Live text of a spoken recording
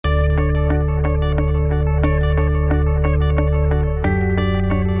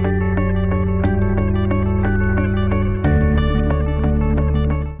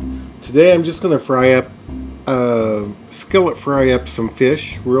Today I'm just going to fry up, skillet fry up some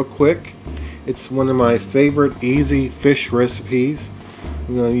fish real quick. It's one of my favorite easy fish recipes.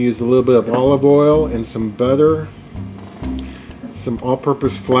 I'm going to use a little bit of olive oil and some butter, some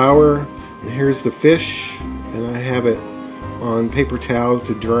all-purpose flour, and here's the fish, and I have it on paper towels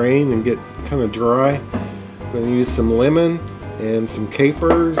to drain and get kind of dry. I'm going to use some lemon and some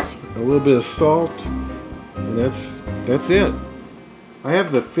capers, a little bit of salt, and that's it. I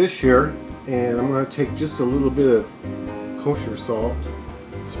have the fish here, and I'm going to take just a little bit of kosher salt,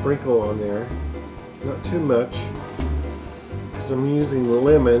 sprinkle on there, not too much, because I'm using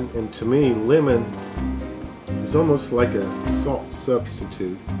lemon, and to me lemon is almost like a salt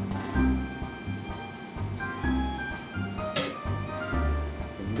substitute.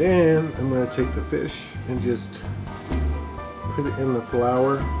 And then I'm going to take the fish and just put it in the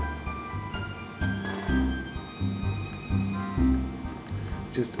flour.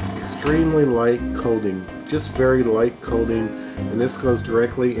 Just extremely light coating, just very light coating, and this goes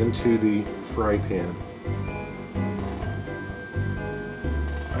directly into the fry pan.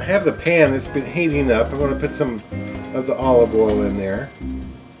 I have the pan that's been heating up. I want to put some of the olive oil in there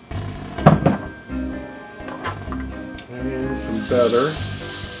and some butter.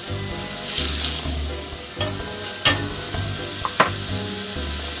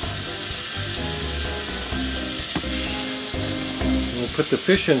 Put the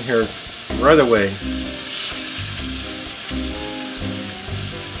fish in here right away.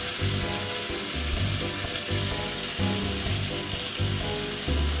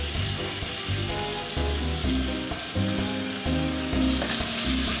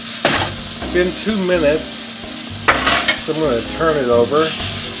 It's been 2 minutes, so I'm going to turn it over.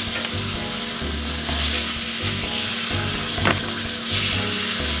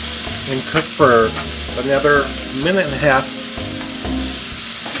 And cook for another minute and a half.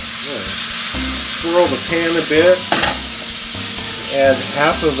 Swirl the pan a bit, add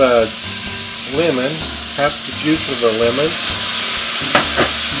half of the lemon, half the juice of the lemon,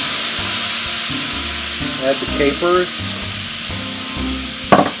 add the capers,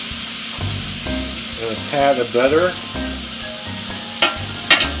 and a pat of butter,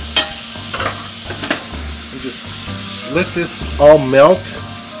 and just let this all melt,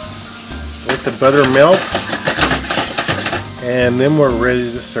 let the butter melt, and then we're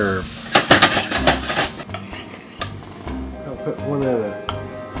ready to serve. Put one of the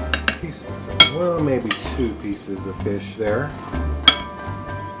pieces, well, maybe 2 pieces of fish there.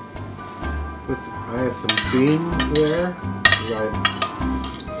 I have some beans there that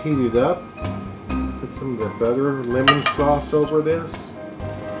I heated up. Put some of the butter, lemon sauce over this.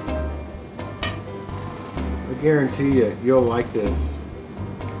 I guarantee you, you'll like this.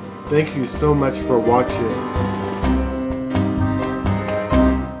 Thank you so much for watching.